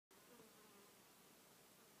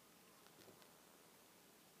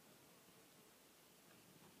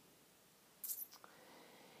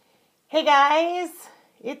Hey guys,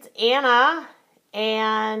 it's Anna,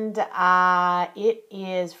 and it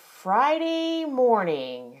is Friday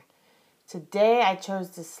morning. Today I chose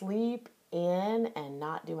to sleep in and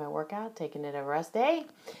not do my workout, taking it a rest day.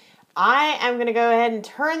 I am going to go ahead and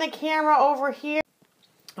turn the camera over here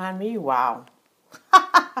on me. Wow.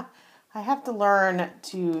 I have to learn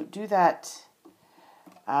to do that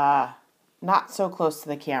not so close to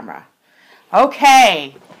the camera.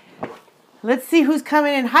 Okay. Let's see who's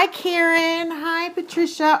coming in. Hi, Karen. Hi,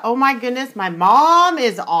 Patricia. Oh, my goodness. My mom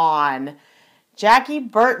is on. Jackie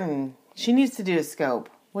Burton. She needs to do a scope.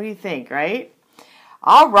 What do you think, right?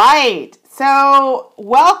 All right. So,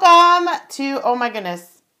 welcome to... Oh, my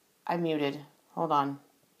goodness. I muted. Hold on.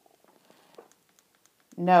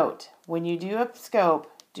 Note, when you do a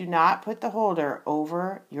scope, do not put the holder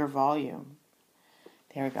over your volume.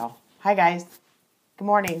 There we go. Hi, guys. Good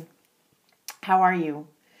morning. How are you?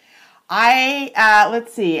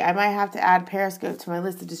 Let's see, I might have to add Periscope to my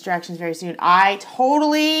list of distractions very soon. I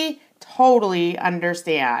totally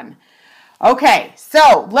understand. Okay,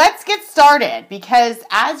 so let's get started because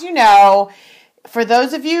as you know, for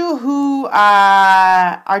those of you who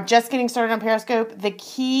are just getting started on Periscope, the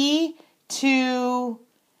key to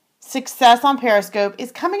success on Periscope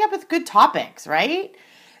is coming up with good topics, right?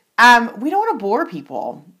 We don't want to bore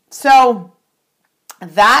people. So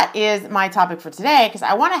that is my topic for today because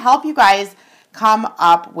I want to help you guys come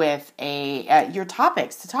up with your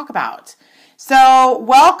topics to talk about. So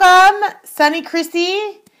welcome, Sunny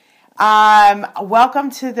Chrissy. Welcome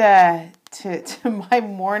to my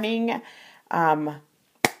morning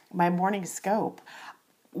scope.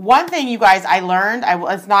 One thing, you guys, I learned.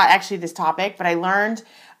 It's not actually this topic, but I learned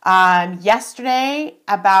yesterday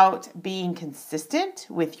about being consistent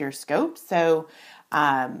with your scope. So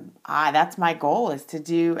that's my goal, is to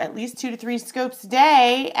do at least 2 to 3 scopes a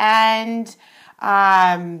day. And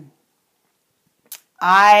I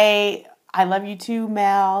love you too,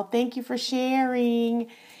 Mel. Thank you for sharing.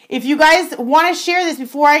 If you guys want to share this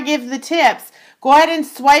before I give the tips, go ahead and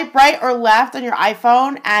swipe right or left on your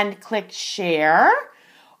iPhone and click share,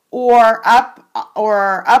 or up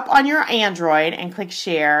on your Android and click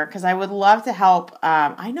share, because I would love to help.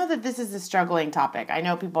 I know that this is a struggling topic. I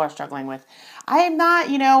know people are struggling with, I am not,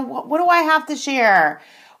 what do I have to share?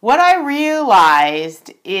 What I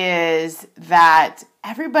realized is that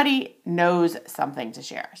everybody knows something to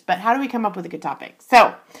share, but how do we come up with a good topic?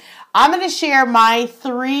 So I'm going to share my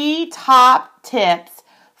 3 top tips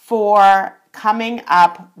for coming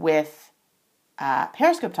up with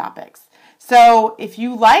Periscope topics. So if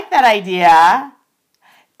you like that idea,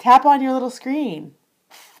 tap on your little screen.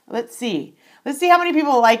 Let's see. Let's see how many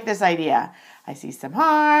people like this idea. I see some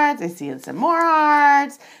hearts. I see some more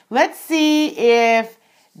hearts. Let's see if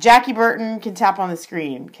Jackie Burton can tap on the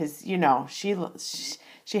screen, because, she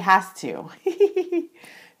has to.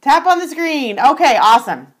 Tap on the screen. Okay,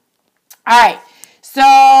 awesome. All right.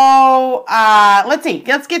 So let's see.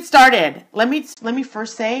 Let's get started. Let me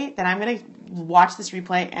first say that I'm going to watch this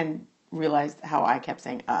replay and realize how I kept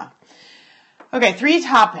saying Okay, 3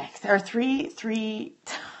 topics. Or three.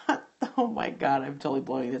 Oh my God, I'm totally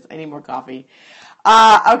blowing this. I need more coffee.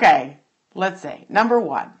 Okay, let's say. Number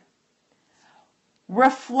 1.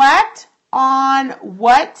 Reflect on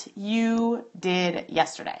what you did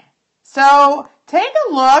yesterday. So take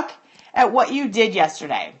a look at what you did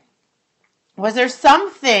yesterday. Was there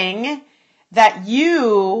something that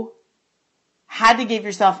you had to give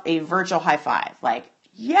yourself a virtual high five? Like,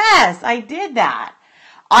 yes, I did that.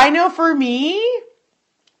 I know for me,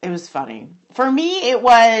 it was funny. For me, it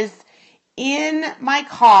was in my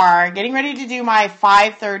car, getting ready to do my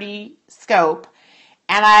 5:30 scope,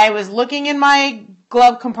 and I was looking in my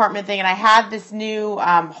glove compartment thing, and I had this new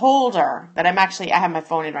holder that I have my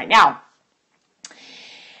phone in right now.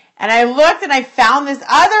 And I looked and I found this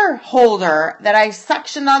other holder that I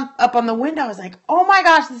suctioned up on the window. I was like, oh my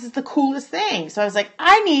gosh, this is the coolest thing. So I was like,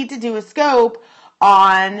 I need to do a scope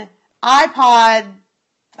on iPod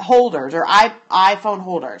holders or iPhone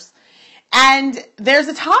holders. And there's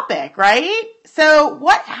a topic, right? So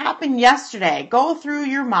what happened yesterday? Go through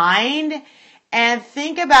your mind and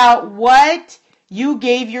think about what you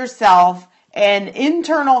gave yourself an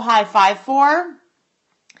internal high five for.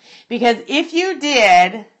 Because if you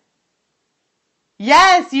did,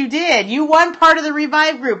 yes, you did. You won part of the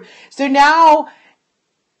Revive group. So now,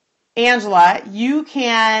 Angela, you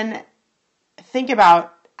can think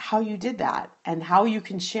about how you did that and how you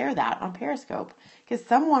can share that on Periscope, because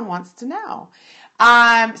someone wants to know.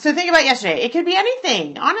 So think about yesterday. It could be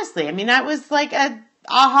anything, honestly. I mean, that was like a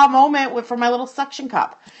aha moment for my little suction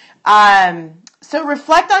cup. So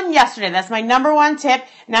reflect on yesterday. That's my number one tip.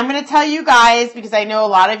 And I'm going to tell you guys, because I know a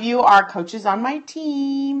lot of you are coaches on my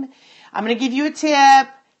team, I'm going to give you a tip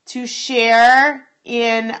to share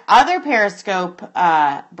in other Periscope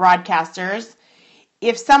broadcasters.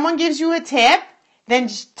 If someone gives you a tip, then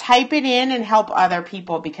just type it in and help other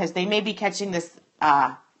people, because they may be catching this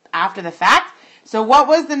after the fact. So what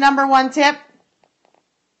was the number one tip?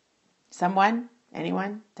 Someone?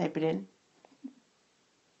 Anyone? Type it in.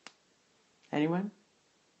 Anyone?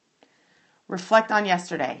 Reflect on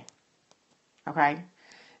yesterday. Okay?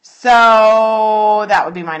 So that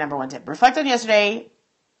would be my number one tip. Reflect on yesterday.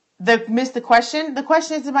 Miss the question. The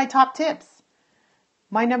question is in my top tips.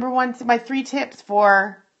 My number one, my 3 tips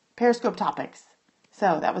for Periscope topics.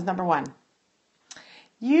 So that was number 1.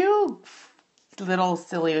 You little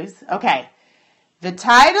sillies. Okay. The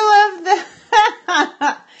title of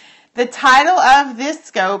the title of this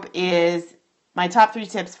scope is my top 3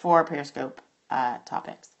 tips for Periscope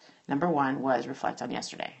topics. Number 1 was reflect on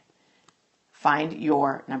yesterday. Find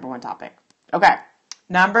your number 1 topic. Okay.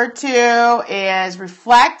 Number 2 is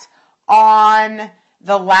reflect on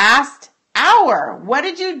the last hour. What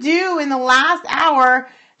did you do in the last hour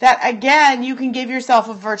that, again, you can give yourself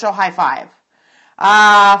a virtual high five?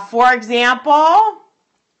 For example,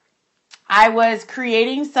 I was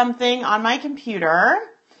creating something on my computer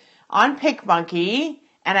on PicMonkey,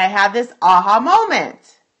 and I had this aha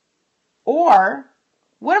moment. Or,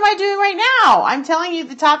 what am I doing right now? I'm telling you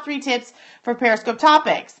the top 3 tips for Periscope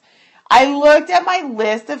topics. I looked at my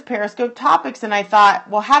list of Periscope topics and I thought,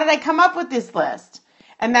 well, how did I come up with this list?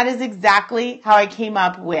 And that is exactly how I came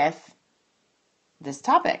up with this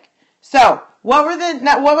topic. So, what were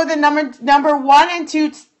the number 1 and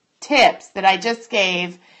 2 tips that I just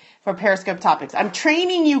gave for Periscope topics? I'm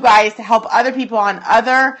training you guys to help other people on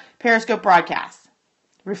other Periscope broadcasts.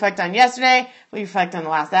 Reflect on yesterday. Reflect on the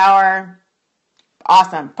last hour.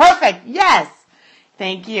 Awesome. Perfect. Yes.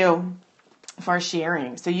 Thank you for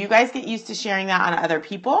sharing. So you guys get used to sharing that on other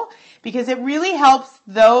people, because it really helps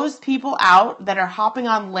those people out that are hopping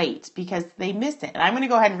on late because they missed it. And I'm going to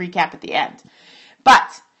go ahead and recap at the end.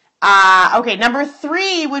 But, okay, number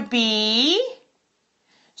 3 would be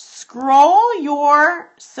scroll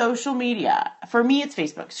your social media. For me, it's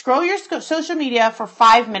Facebook. Scroll your social media for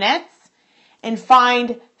 5 minutes and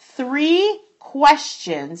find 3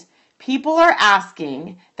 questions people are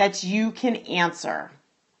asking that you can answer.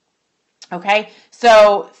 Okay,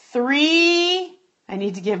 so 3, I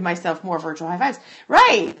need to give myself more virtual high fives.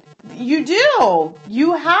 Right, you do.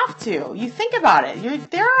 You have to. You think about it.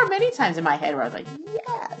 There are many times in my head where I was like,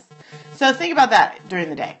 yes. So think about that during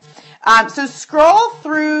the day. So scroll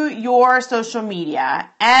through your social media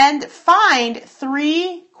and find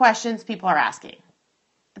 3 questions people are asking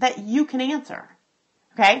that you can answer.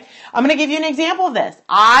 Okay, I'm going to give you an example of this.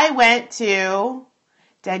 I went to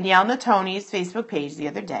Danielle Natoni's Facebook page the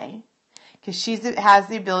other day, because she has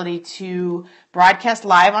the ability to broadcast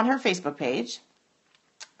live on her Facebook page.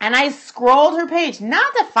 And I scrolled her page,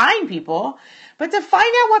 not to find people, but to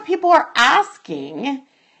find out what people are asking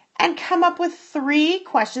and come up with 3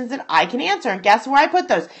 questions that I can answer. And guess where I put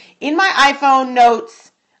those? In my iPhone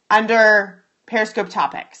notes under Periscope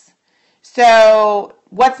topics. So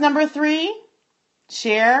what's number 3?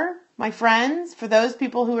 Share, my friends, for those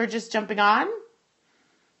people who are just jumping on.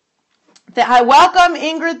 I welcome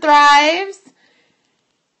Ingrid Thrives.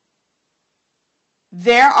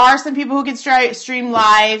 There are some people who can stream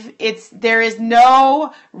live. There is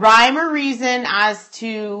no rhyme or reason as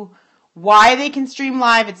to why they can stream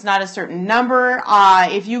live. It's not a certain number.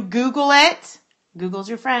 If you Google it, Google's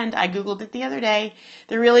your friend. I Googled it the other day.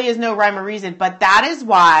 There really is no rhyme or reason, but that is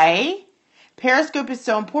why Periscope is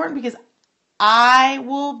so important, because I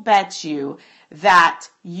will bet you that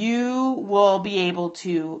you will be able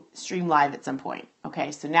to stream live at some point.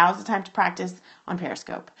 Okay, so now is the time to practice on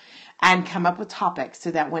Periscope and come up with topics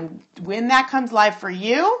so that when that comes live for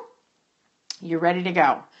you, you're ready to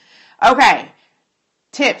go. Okay,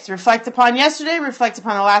 tips. Reflect upon yesterday, reflect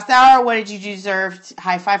upon the last hour. What did you deserve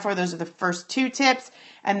high five for? Those are the first 2 tips.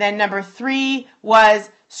 And then number 3 was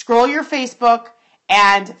scroll your Facebook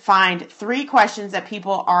and find 3 questions that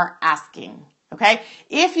people are asking. Okay,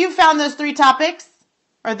 if you found those 3 topics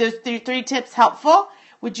or those 3 tips helpful,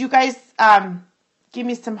 would you guys give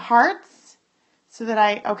me some hearts so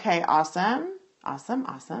that okay, awesome.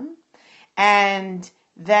 And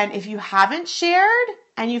then if you haven't shared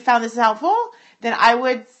and you found this helpful, then I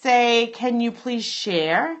would say, can you please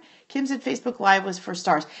share? Kim said Facebook Live was for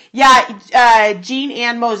stars. Yeah, Jean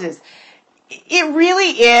Ann Moses. It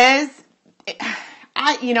really is.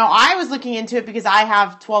 I was looking into it because I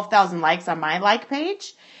have 12,000 likes on my like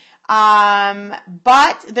page.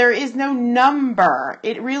 But there is no number.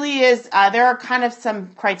 It really is, there are kind of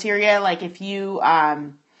some criteria, like if you,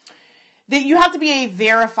 that you have to be a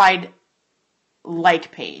verified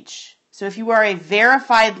like page. So if you are a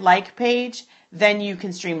verified like page, then you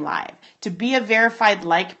can stream live. To be a verified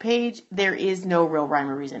like page, there is no real rhyme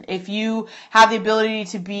or reason. If you have the ability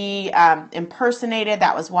to be impersonated,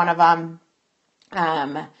 that was one of them.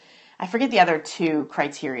 I forget the other two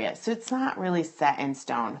criteria, so it's not really set in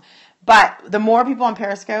stone. But the more people on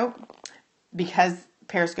Periscope, because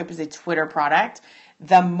Periscope is a Twitter product,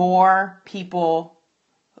 the more people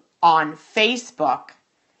on Facebook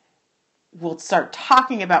will start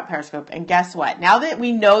talking about Periscope. And guess what? Now that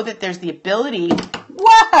we know that there's the ability,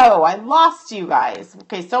 whoa, I lost you guys.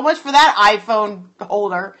 Okay, so much for that iPhone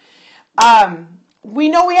holder. We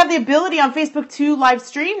know we have the ability on Facebook to live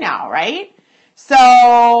stream now, right?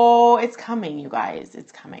 So it's coming, you guys.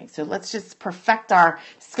 It's coming. So let's just perfect our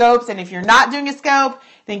scopes. And if you're not doing a scope,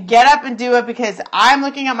 then get up and do it, because I'm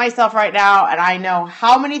looking at myself right now and I know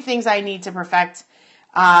how many things I need to perfect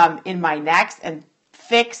in my next and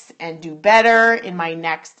fix and do better in my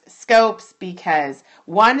next scopes, because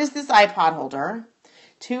 1 is this iPod holder,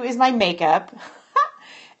 2 is my makeup,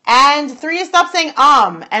 and 3 is stop saying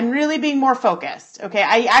and really being more focused. Okay,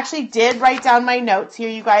 I actually did write down my notes here,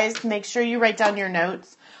 you guys. Make sure you write down your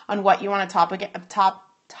notes on what you want to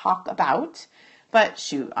talk about. But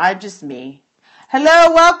shoot, I'm just me.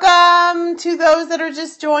 Hello, welcome to those that are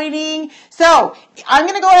just joining. So I'm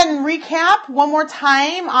going to go ahead and recap one more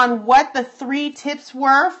time on what the 3 tips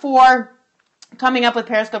were for coming up with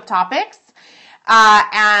Periscope topics.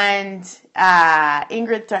 Ingrid,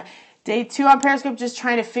 day 2 on Periscope, just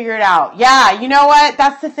trying to figure it out. Yeah, you know what?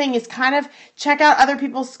 That's the thing, is kind of check out other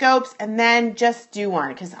people's scopes and then just do one.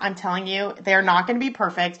 Because I'm telling you, they're not going to be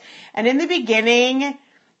perfect. And in the beginning,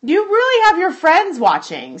 you really have your friends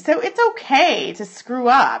watching. So it's okay to screw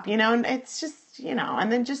up, and it's just,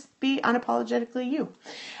 and then just be unapologetically you.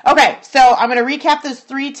 Okay, so I'm going to recap those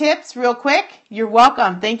 3 tips real quick. You're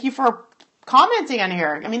welcome. Thank you for commenting on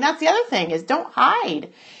here. I mean, that's the other thing, is don't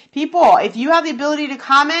hide. People, if you have the ability to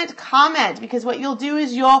comment, because what you'll do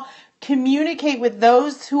is you'll communicate with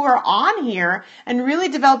those who are on here and really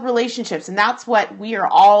develop relationships. And that's what we are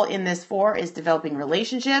all in this for, is developing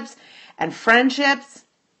relationships and friendships.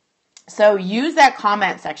 So use that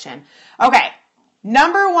comment section. Okay,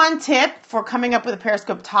 number 1 tip for coming up with a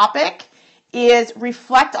Periscope topic is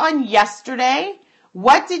reflect on yesterday.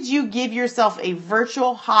 What did you give yourself a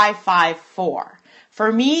virtual high five for?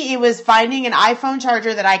 For me, it was finding an iPhone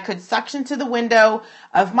charger that I could suction to the window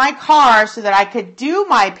of my car so that I could do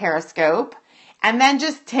my Periscope and then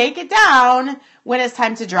just take it down when it's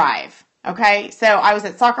time to drive. Okay, so I was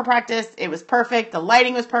at soccer practice. It was perfect. The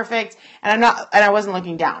lighting was perfect, and I wasn't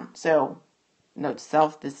looking down. So, note to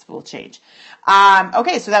self, this will change.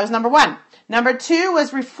 Okay, so that was number 1. Number 2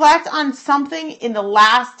 was reflect on something in the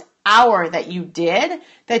last hour that you did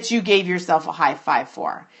that you gave yourself a high five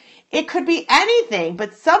for. It could be anything,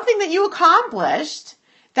 but something that you accomplished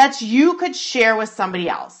that you could share with somebody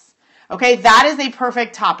else. Okay, that is a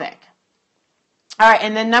perfect topic. All right,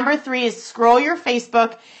 and then number 3 is scroll your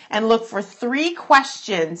Facebook and look for 3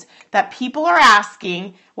 questions that people are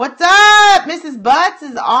asking. What's up? Mrs. Butts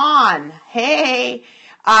is on. Hey.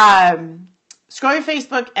 Scroll your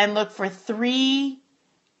Facebook and look for 3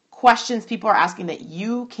 questions people are asking that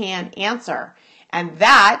you can answer. And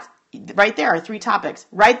that right there are 3 topics.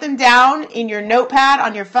 Write them down in your notepad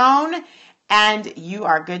on your phone, and you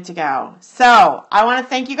are good to go. So I want to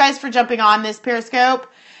thank you guys for jumping on this Periscope.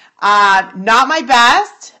 Not my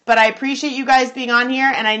best, but I appreciate you guys being on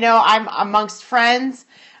here, and I know I'm amongst friends.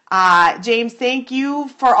 James, thank you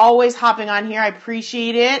for always hopping on here. I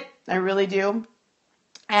appreciate it. I really do.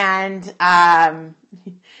 And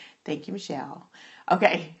thank you, Michelle.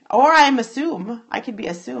 Okay, or I could be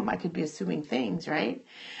assuming things, right?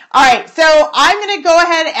 All right, so I'm going to go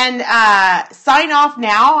ahead and sign off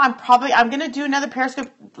now. I'm going to do another Periscope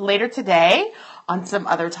later today on some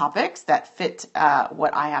other topics that fit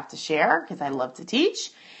what I have to share, because I love to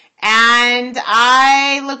teach. And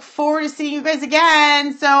I look forward to seeing you guys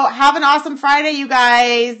again. So have an awesome Friday, you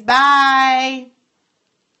guys. Bye.